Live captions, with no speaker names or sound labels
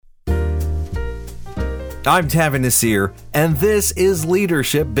I'm Tavin Nasir, and this is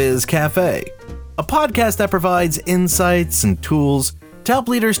Leadership Biz Cafe, a podcast that provides insights and tools to help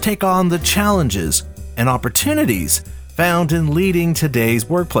leaders take on the challenges and opportunities found in leading today's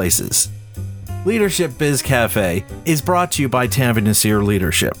workplaces. Leadership Biz Cafe is brought to you by Tavin Nasir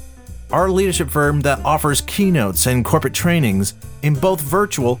Leadership, our leadership firm that offers keynotes and corporate trainings in both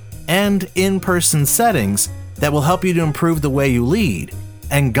virtual and in-person settings that will help you to improve the way you lead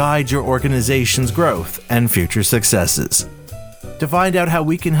and guide your organization's growth and future successes. To find out how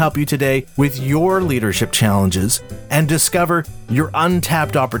we can help you today with your leadership challenges and discover your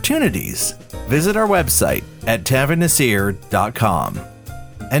untapped opportunities, visit our website at tavinnasir.com.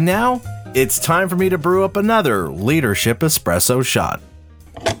 And now, it's time for me to brew up another Leadership Espresso shot.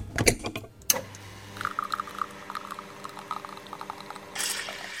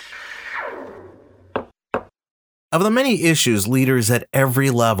 Of the many issues leaders at every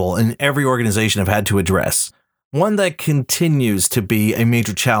level in every organization have had to address, one that continues to be a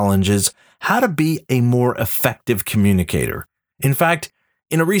major challenge is how to be a more effective communicator. In fact,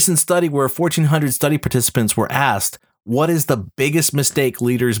 in a recent study where 1,400 study participants were asked, what is the biggest mistake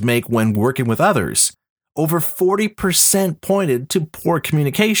leaders make when working with others? Over 40% pointed to poor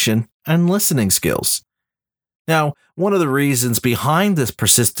communication and listening skills. Now, one of the reasons behind this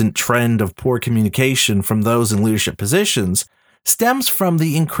persistent trend of poor communication from those in leadership positions stems from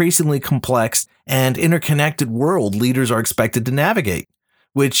the increasingly complex and interconnected world leaders are expected to navigate,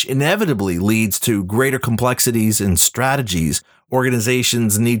 which inevitably leads to greater complexities and strategies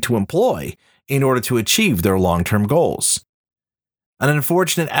organizations need to employ in order to achieve their long-term goals. An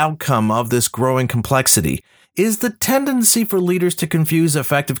unfortunate outcome of this growing complexity is the tendency for leaders to confuse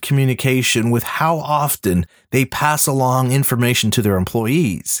effective communication with how often they pass along information to their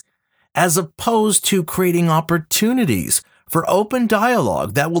employees, as opposed to creating opportunities for open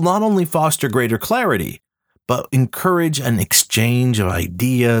dialogue that will not only foster greater clarity, but encourage an exchange of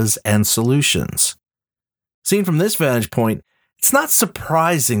ideas and solutions. Seen from this vantage point, it's not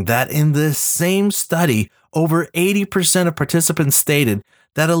surprising that in this same study, over 80% of participants stated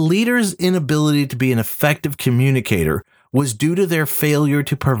that a leader's inability to be an effective communicator was due to their failure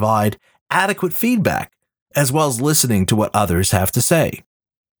to provide adequate feedback, as well as listening to what others have to say.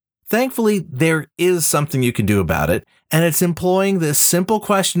 Thankfully, there is something you can do about it, and it's employing this simple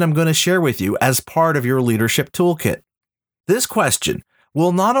question I'm going to share with you as part of your leadership toolkit. This question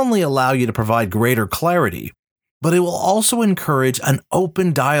will not only allow you to provide greater clarity, but it will also encourage an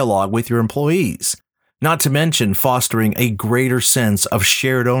open dialogue with your employees, not to mention fostering a greater sense of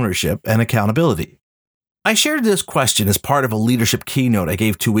shared ownership and accountability. I shared this question as part of a leadership keynote I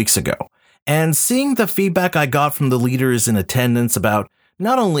gave 2 weeks ago, and seeing the feedback I got from the leaders in attendance about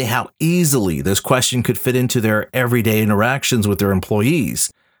not only how easily this question could fit into their everyday interactions with their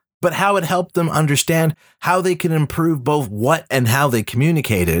employees, but how it helped them understand how they can improve both what and how they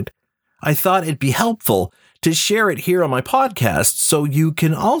communicated, I thought it'd be helpful to share it here on my podcast so you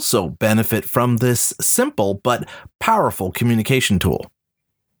can also benefit from this simple but powerful communication tool.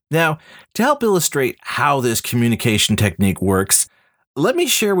 Now, to help illustrate how this communication technique works, let me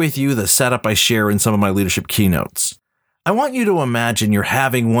share with you the setup I share in some of my leadership keynotes. I want you to imagine you're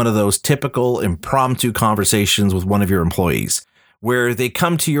having one of those typical impromptu conversations with one of your employees, where they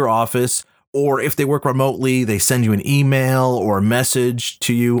come to your office, or if they work remotely, they send you an email or a message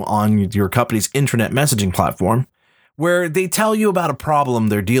to you on your company's intranet messaging platform, where they tell you about a problem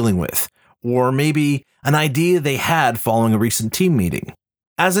they're dealing with, or maybe an idea they had following a recent team meeting.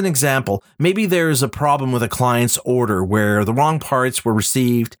 As an example, maybe there's a problem with a client's order where the wrong parts were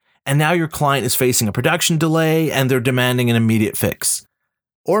received, and now your client is facing a production delay and they're demanding an immediate fix.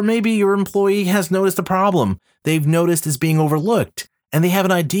 Or maybe your employee has noticed a problem they've noticed is being overlooked, and they have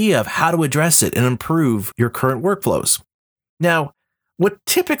an idea of how to address it and improve your current workflows. Now, what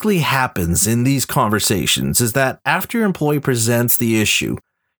typically happens in these conversations is that after your employee presents the issue,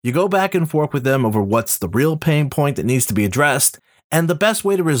 you go back and forth with them over what's the real pain point that needs to be addressed and the best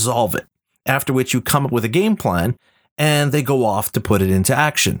way to resolve it, after which you come up with a game plan and they go off to put it into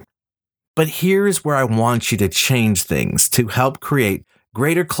action. But here's where I want you to change things to help create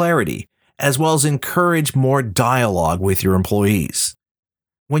greater clarity as well as encourage more dialogue with your employees.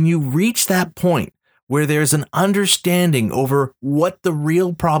 When you reach that point where there's an understanding over what the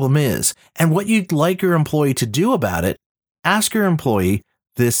real problem is and what you'd like your employee to do about it, ask your employee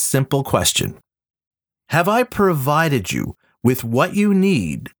this simple question. Have I provided you with what you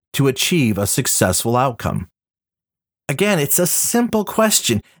need to achieve a successful outcome? Again, it's a simple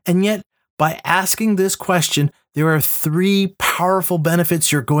question, and yet by asking this question, there are 3 powerful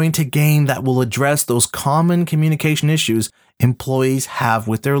benefits you're going to gain that will address those common communication issues employees have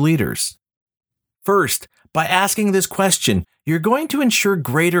with their leaders. First, by asking this question, you're going to ensure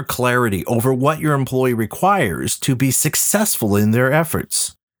greater clarity over what your employee requires to be successful in their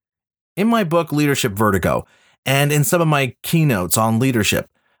efforts. In my book, Leadership Vertigo, and in some of my keynotes on leadership,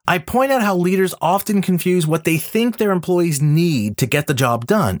 I point out how leaders often confuse what they think their employees need to get the job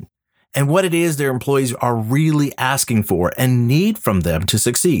done and what it is their employees are really asking for and need from them to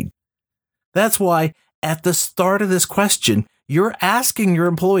succeed. That's why, at the start of this question, you're asking your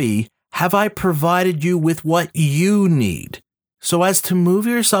employee, have I provided you with what you need? So as to move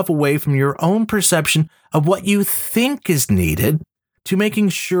yourself away from your own perception of what you think is needed to making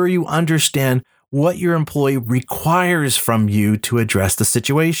sure you understand what your employee requires from you to address the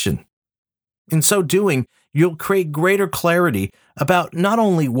situation. In so doing, you'll create greater clarity about not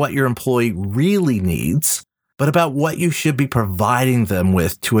only what your employee really needs, but about what you should be providing them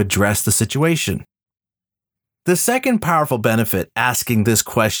with to address the situation. The second powerful benefit asking this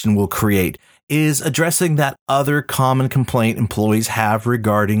question will create is addressing that other common complaint employees have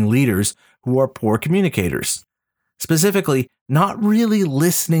regarding leaders who are poor communicators. Specifically, not really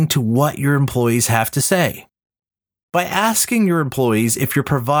listening to what your employees have to say. By asking your employees if you're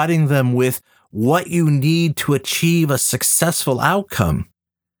providing them with what you need to achieve a successful outcome,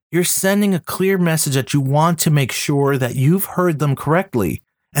 you're sending a clear message that you want to make sure that you've heard them correctly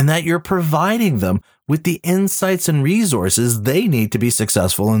and that you're providing them with the insights and resources they need to be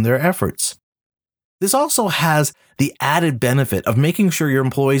successful in their efforts. This also has the added benefit of making sure your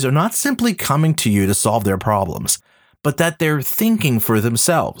employees are not simply coming to you to solve their problems, but that they're thinking for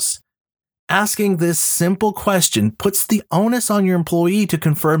themselves. Asking this simple question puts the onus on your employee to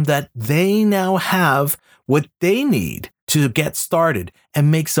confirm that they now have what they need to get started and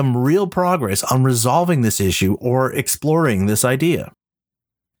make some real progress on resolving this issue or exploring this idea.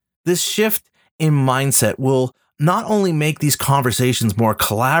 This shift in mindset will not only make these conversations more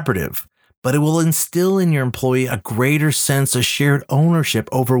collaborative, but it will instill in your employee a greater sense of shared ownership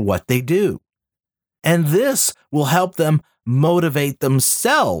over what they do. And this will help them motivate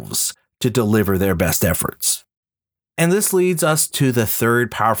themselves to deliver their best efforts. And this leads us to the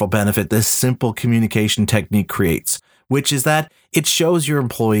third powerful benefit this simple communication technique creates, which is that it shows your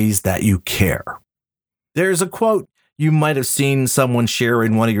employees that you care. There's a quote you might have seen someone share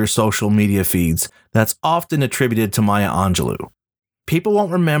in one of your social media feeds that's often attributed to Maya Angelou. People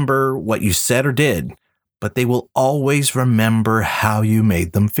won't remember what you said or did, but they will always remember how you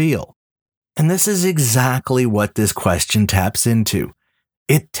made them feel. And this is exactly what this question taps into.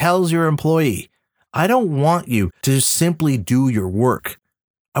 It tells your employee, I don't want you to simply do your work.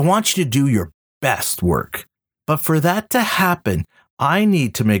 I want you to do your best work. But for that to happen, I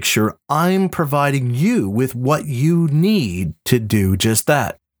need to make sure I'm providing you with what you need to do just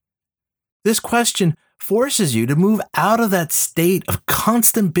that. This question forces you to move out of that state of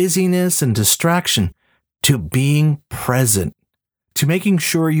constant busyness and distraction to being present, to making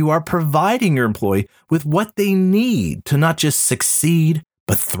sure you are providing your employee with what they need to not just succeed,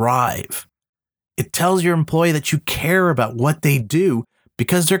 but thrive. It tells your employee that you care about what they do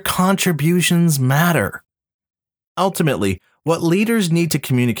because their contributions matter. Ultimately, what leaders need to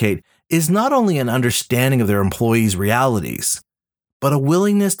communicate is not only an understanding of their employees' realities, but a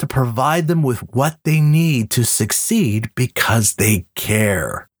willingness to provide them with what they need to succeed because they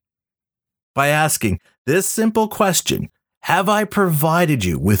care. By asking this simple question, have I provided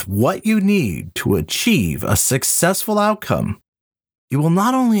you with what you need to achieve a successful outcome? You will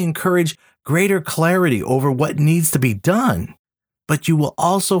not only encourage greater clarity over what needs to be done, but you will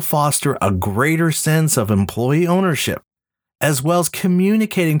also foster a greater sense of employee ownership, as well as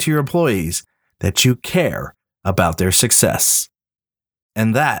communicating to your employees that you care about their success.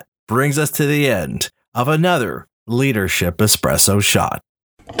 And that brings us to the end of another Leadership Espresso Shot.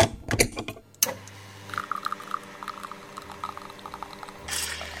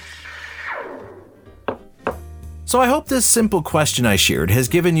 So I hope this simple question I shared has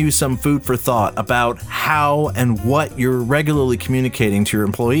given you some food for thought about how and what you're regularly communicating to your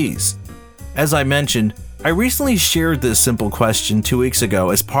employees. As I mentioned, I recently shared this simple question 2 weeks ago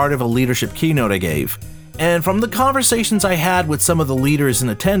as part of a leadership keynote I gave. And from the conversations I had with some of the leaders in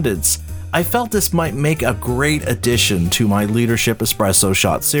attendance, I felt this might make a great addition to my Leadership Espresso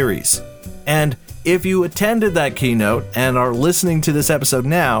Shot series. And if you attended that keynote and are listening to this episode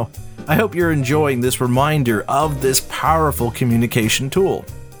now, I hope you're enjoying this reminder of this powerful communication tool.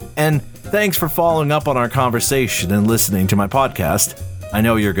 And thanks for following up on our conversation and listening to my podcast. I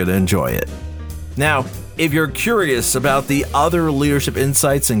know you're going to enjoy it. Now, if you're curious about the other leadership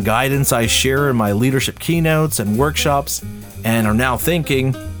insights and guidance I share in my leadership keynotes and workshops, and are now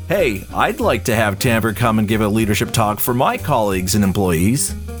thinking, hey, I'd like to have Tanver come and give a leadership talk for my colleagues and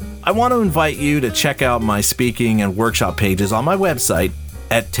employees, I want to invite you to check out my speaking and workshop pages on my website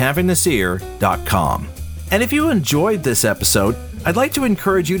at tanvirnasir.com. And if you enjoyed this episode, I'd like to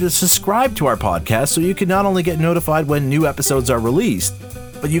encourage you to subscribe to our podcast so you can not only get notified when new episodes are released,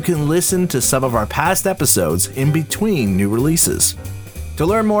 but you can listen to some of our past episodes in between new releases. To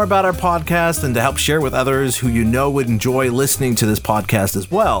learn more about our podcast and to help share with others who you know would enjoy listening to this podcast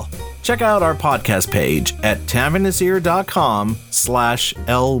as well, check out our podcast page at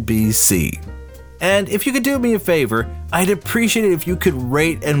tanvirnasir.com/LBC. And if you could do me a favor, I'd appreciate it if you could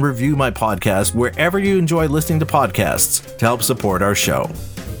rate and review my podcast wherever you enjoy listening to podcasts to help support our show.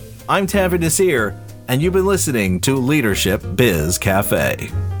 I'm Tanvir Nasir, and you've been listening to Leadership Biz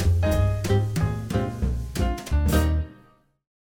Cafe.